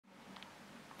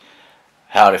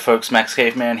Howdy folks, Max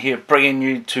Caveman here, bringing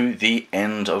you to the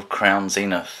end of Crown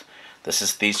Zenith. This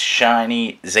is these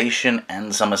shiny Zacian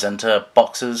and Zenith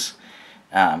boxes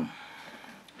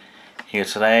here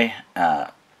today.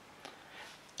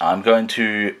 I'm going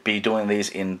to be doing these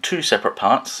in two separate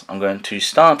parts. I'm going to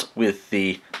start with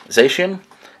the Zacian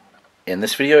in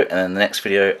this video, and in the next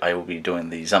video I will be doing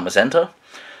the Zenith,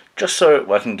 just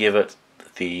so I can give it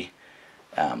the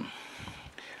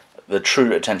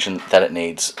true attention that it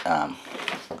needs.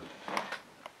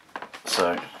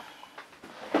 So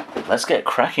let's get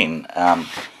cracking.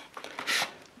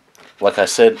 Like I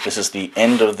said, this is the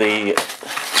end of the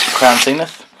Crown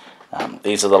Zenith.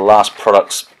 These are the last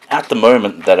products at the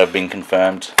moment that have been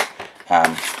confirmed.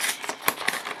 I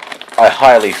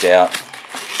highly doubt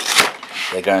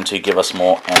they're going to give us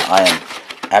more, and I am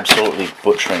absolutely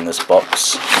butchering this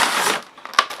box.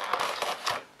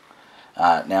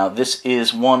 Now this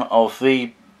is one of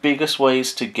the biggest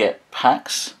ways to get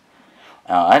packs.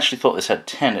 I actually thought this had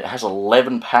 10. It has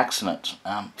 11 packs in it.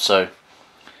 So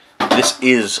this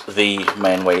is the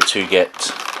main way to get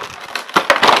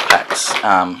packs.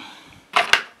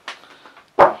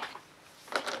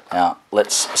 Now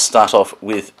let's start off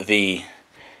with the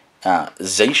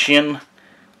Zacian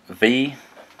V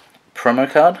promo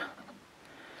card.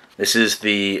 This is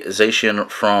the Zacian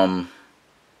from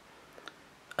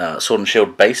Sword and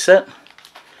Shield base set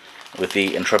with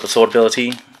the Intrepid Sword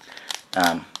ability.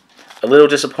 A little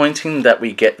disappointing that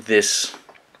we get this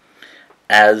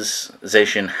as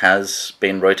Zacian has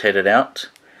been rotated out,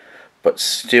 but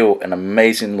still an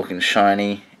amazing looking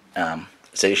shiny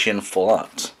Zacian full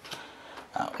art.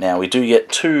 Now we do get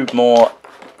two more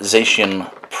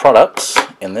Zacian products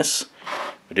in this.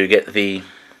 We do get the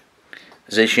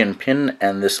Zacian pin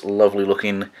and this lovely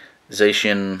looking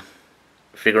Zacian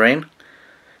figurine.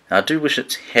 Now, I do wish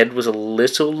its head was a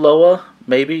little lower,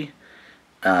 maybe,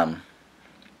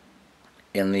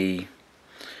 in the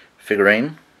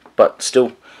figurine, but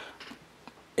still,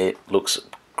 it looks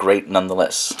great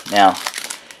nonetheless. Now,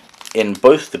 in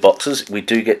both the boxes, we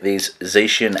do get these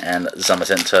Zacian and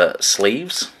Zenith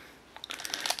sleeves.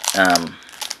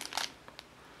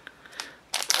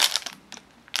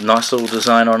 Nice little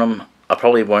design on them. I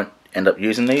probably won't end up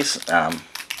using these. A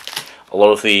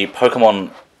lot of the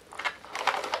Pokemon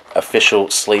official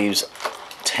sleeves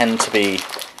tend to be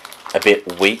a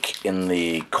bit weak in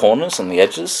the corners and the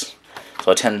edges,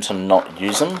 so I tend to not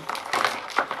use them.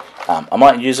 I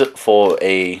might use it for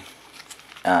a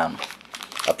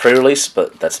pre-release,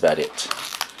 but that's about it.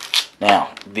 Now,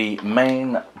 the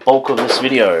main bulk of this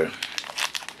video,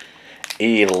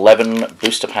 11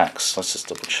 booster packs. Let's just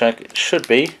double check. It should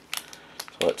be.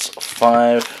 So it's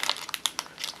 5,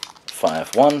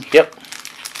 5, 1. Yep.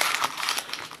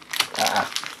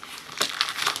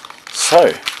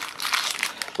 So,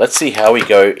 let's see how we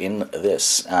go in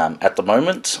this. At the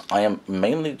moment, I am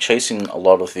mainly chasing a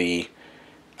lot of the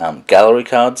gallery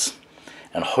cards,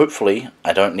 and hopefully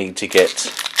I don't need to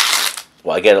get,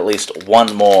 well, I get at least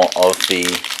one more of the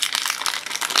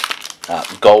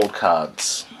gold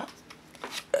cards,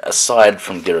 aside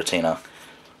from Giratina.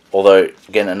 Although,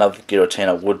 again, another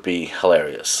Giratina would be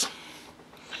hilarious.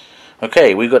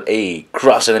 Okay, we've got a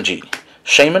Grass Energy,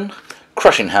 Shaman,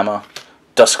 Crushing Hammer,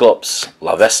 Dusclops,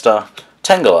 Larvesta,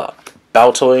 Tangela,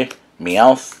 Baltoy,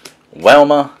 Meowth,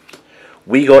 Wailmer.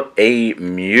 We got a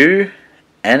Mew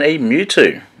and a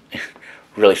Mewtwo.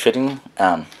 Really fitting.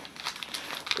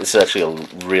 This is actually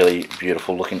a really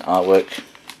beautiful looking artwork.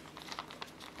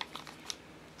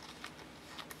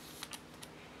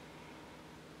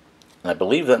 And I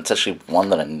believe that's actually one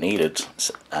that I needed,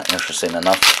 interesting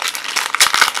enough.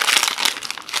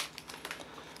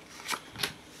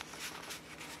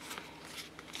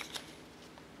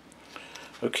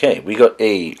 Okay, we got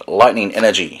a Lightning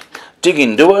Energy,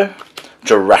 Digging Duo,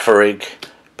 Girafarig,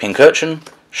 Pincurchin,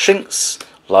 Shinx,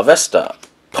 Larvesta,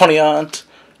 Ponyard,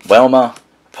 Wailmer,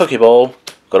 Pokeball,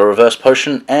 got a Reverse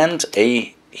Potion, and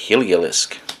a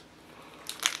Heliolisk.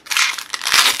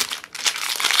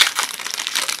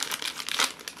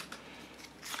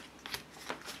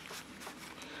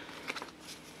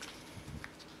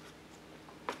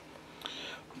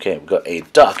 Okay, we've got a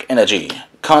Dark Energy,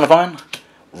 Carnivine,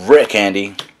 Rare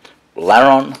Candy,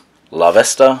 Laron,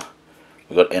 Larvesta.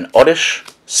 We've got an Oddish,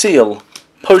 Seal,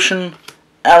 Potion,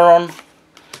 Aron,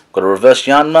 got a Reverse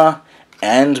Yanma,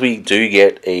 and we do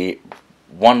get a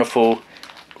wonderful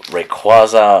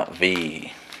Rayquaza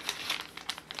V.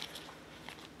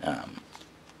 A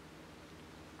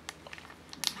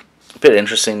bit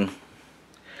interesting.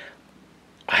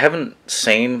 I haven't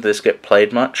seen this get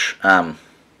played much,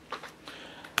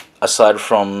 aside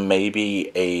from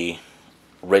maybe a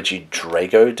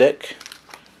Regidrago deck.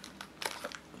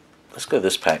 let's go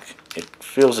this pack. It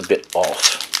feels a bit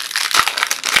off.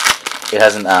 It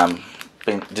hasn't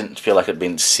didn't feel like it'd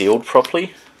been sealed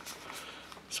properly.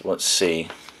 So let's see.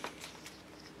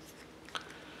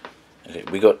 Okay,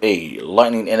 we got a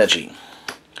Lightning Energy.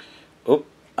 Oh,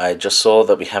 I just saw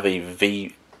that we have a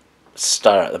V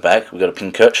star at the back. We got a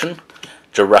Pincurchin,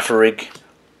 Girafarig,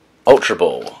 Ultra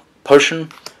Ball,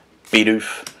 Potion,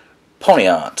 Bidoof,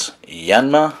 Ponyard,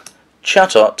 Yanma,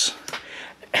 Chatot.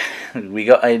 We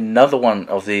got another one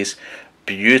of these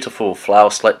beautiful flower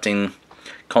selecting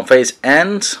Comphase,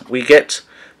 and we get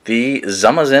the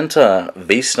Zamazenta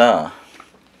V-Star.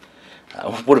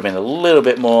 Would have been a little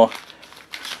bit more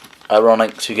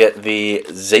ironic to get the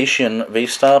Zacian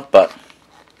V-Star, but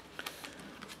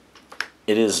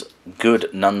it is good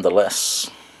nonetheless.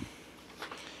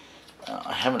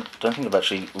 Don't think I've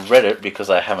actually read it because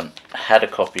I haven't had a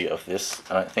copy of this,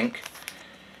 I don't think.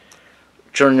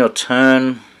 During your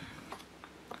turn,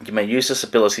 you may use this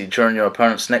ability during your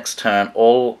opponent's next turn.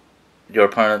 All your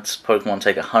opponent's Pokemon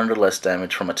take 100 less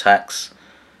damage from attacks.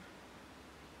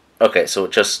 Okay, so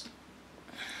it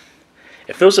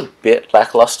feels a bit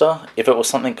lackluster. If it was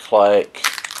something like,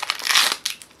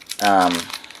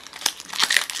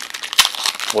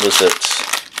 what is it?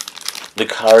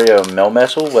 Lucario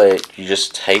Melmetal, where you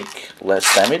just take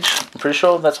less damage. I'm pretty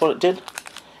sure that's what it did.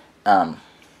 That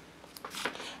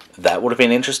would have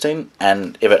been interesting,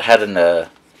 and if it had a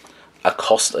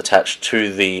cost attached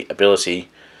to the ability,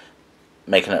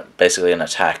 making it basically an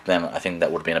attack, then I think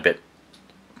that would have been a bit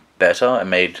better and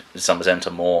made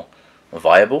Zamazenta more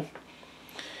viable.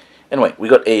 Anyway, we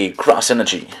got a Grass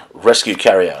Energy, Rescue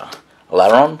Carrier,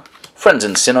 Laron, Friends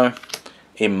in Sinnoh,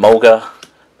 Emolga,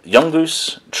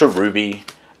 Yungoos, Cherubi,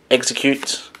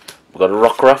 Execute. We got a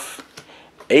Rockruff.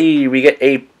 We get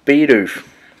a Bidoof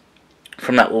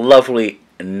from that lovely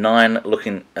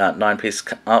 9-piece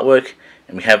artwork,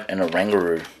 and we have an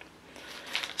Oranguru.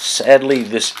 Sadly,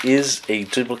 this is a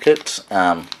duplicate.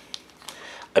 I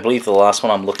believe the last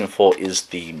one I'm looking for is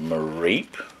the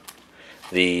Mareep,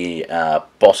 the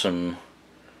bottom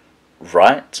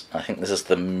right. I think this is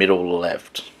the middle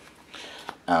left.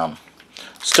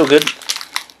 Still good.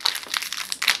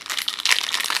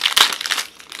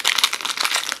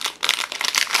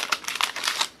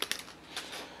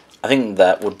 I think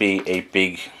that would be a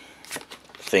big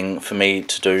thing for me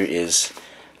to do, is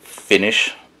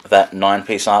finish that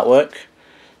 9-piece artwork.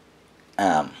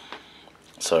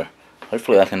 So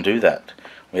hopefully I can do that.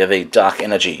 We have a Dark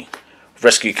Energy,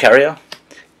 Rescue Carrier,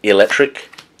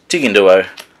 Electric, Digging Duo,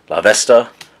 Larvesta,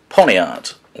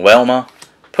 Ponyard, Whelmer,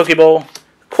 Pokeball,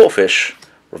 Corphish,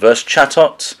 Reverse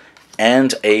Chatot,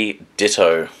 and a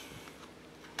Ditto.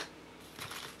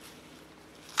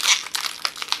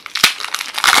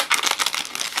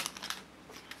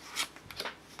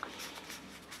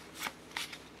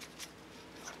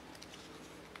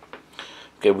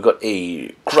 Okay, we've got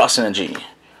a Grass Energy,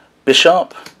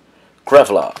 Bisharp,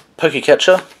 Graveler,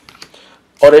 Pokecatcher,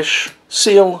 Oddish,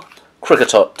 Seal,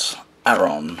 Kricketot,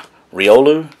 Aron,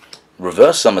 Riolu,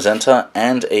 Reverse Zamazenta,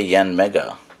 and a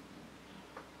Yanmega.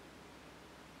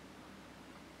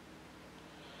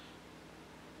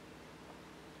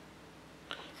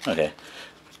 Okay.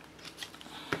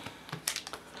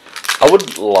 I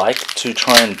would like to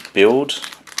try and build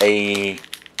a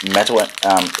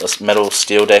metal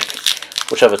steel deck,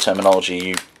 whichever terminology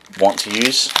you want to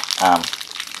use. I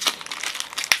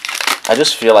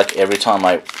just feel like every time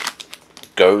I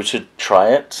go to try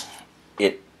it,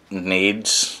 it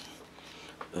needs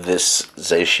this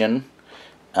Zacian.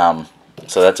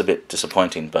 So that's a bit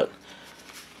disappointing, but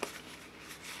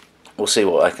we'll see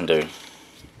what I can do.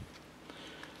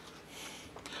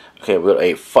 Okay, we've got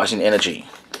a Fighting Energy,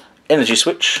 Energy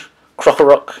Switch,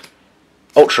 Krokorok,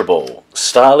 Ultra Ball,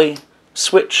 Starly,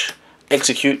 Switch,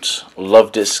 Execute,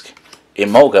 Love Disc,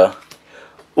 Emolga.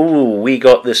 Ooh, we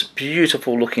got this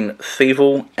beautiful looking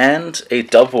Thievul and a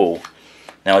double.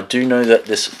 Now I do know that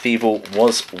this Thievul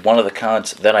was one of the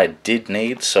cards that I did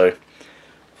need, so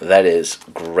that is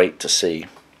great to see.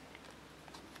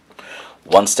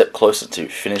 One step closer to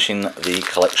finishing the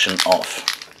collection off.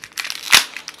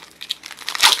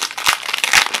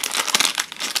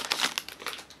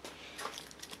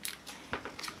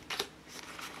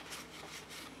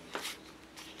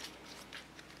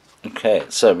 Okay,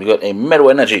 so we got a Metal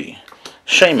Energy,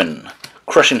 Shaman,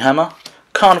 Crushing Hammer,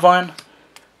 Carnivine,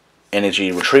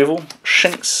 Energy Retrieval,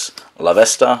 Shinx,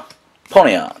 Larvesta,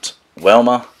 Ponyard,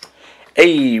 Whelmer.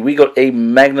 We got a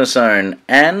Magnezone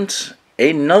and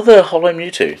another Holo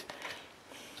Mewtwo.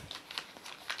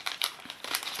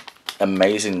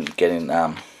 Amazing getting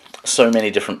so many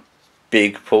different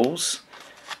big pulls.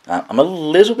 I'm a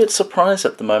little bit surprised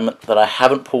at the moment that I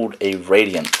haven't pulled a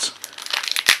Radiant.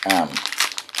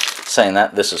 Saying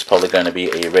that, this is probably going to be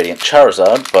a Radiant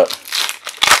Charizard, but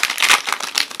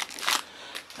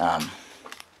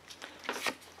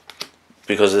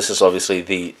because this is obviously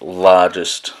the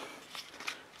largest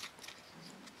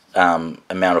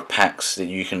amount of packs that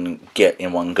you can get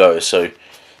in one go, so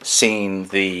seeing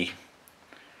the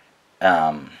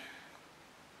a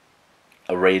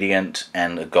Radiant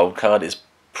and a Gold card is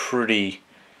pretty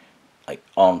like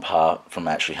on par from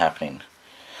actually happening.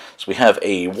 So we have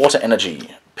a Water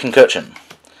Energy, Pincurchin,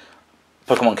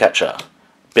 Pokemon Catcher,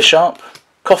 Bisharp,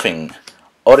 Coughing,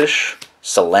 Oddish,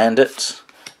 Salandit,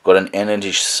 got an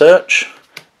Energy Search,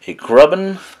 a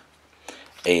Grubbin,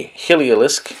 a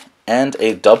Heliolisk, and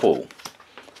a Double.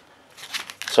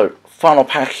 So final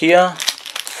pack here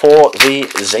for the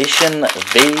Zacian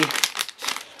V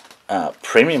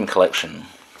Premium Collection.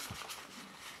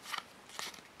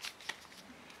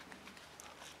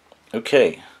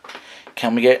 Okay,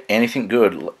 can we get anything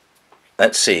good?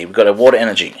 Let's see, we've got a Water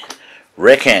Energy,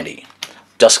 Rare Candy,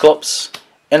 Dusclops,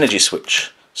 Energy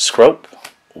Switch, Scrope,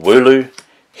 Wooloo,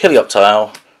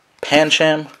 Helioptile,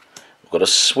 Pancham, we've got a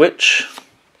Switch,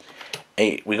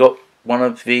 we got one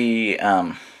of the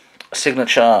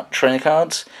signature trainer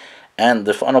cards, and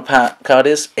the final card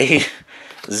is a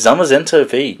Zamazenta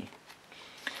V.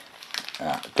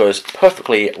 Goes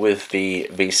perfectly with the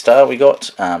V-Star we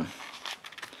got.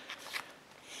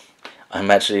 I'm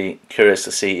actually curious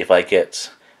to see if I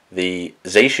get the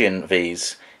Zacian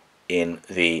Vs in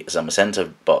the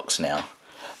Zamazenta box now.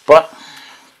 But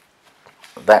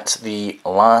that's the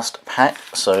last pack,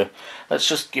 so let's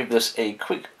just give this a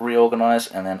quick reorganize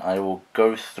and then I will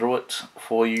go through it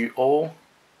for you all.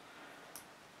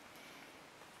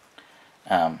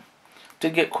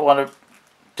 Did get quite a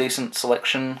decent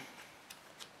selection.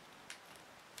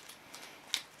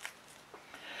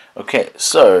 Okay,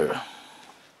 so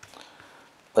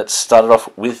let's start it off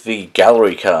with the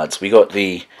gallery cards. We got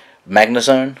the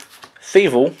Magnezone,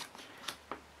 Thievul,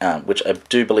 which I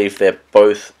do believe they're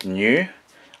both new.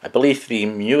 I believe the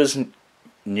Mew is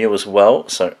new as well,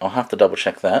 so I'll have to double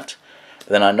check that.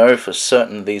 Then I know for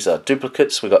certain these are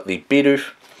duplicates. We got the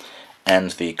Bidoof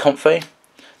and the Comfey.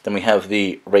 Then we have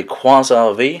the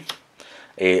Rayquaza V,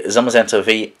 a Zamazenta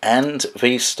V, and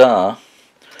V-Star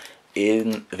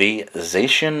in the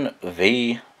Zacian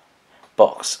V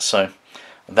box. So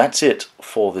that's it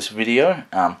for this video.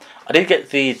 I did get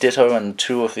the Ditto and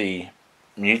 2 of the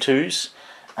Mewtwo's.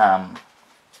 I'm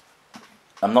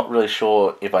not really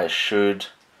sure if I should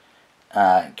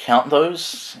count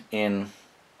those in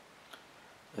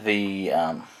the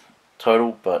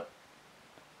total, but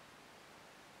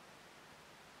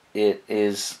it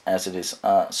is as it is.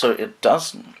 So it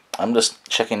does. I'm just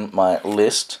checking my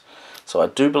list. So I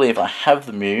do believe I have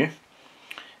the Mew,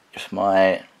 if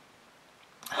my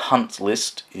hunt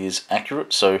list is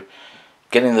accurate. So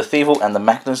getting the Thievul and the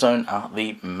Magnezone are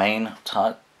the main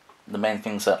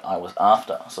things that I was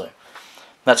after. So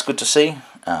that's good to see.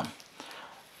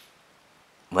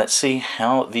 Let's see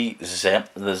how the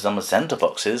Zamazenta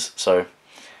box is. So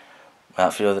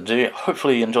without further ado,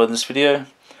 hopefully you enjoyed this video.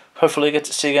 Hopefully I get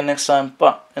to see you again next time.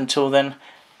 But until then,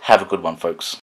 have a good one, folks.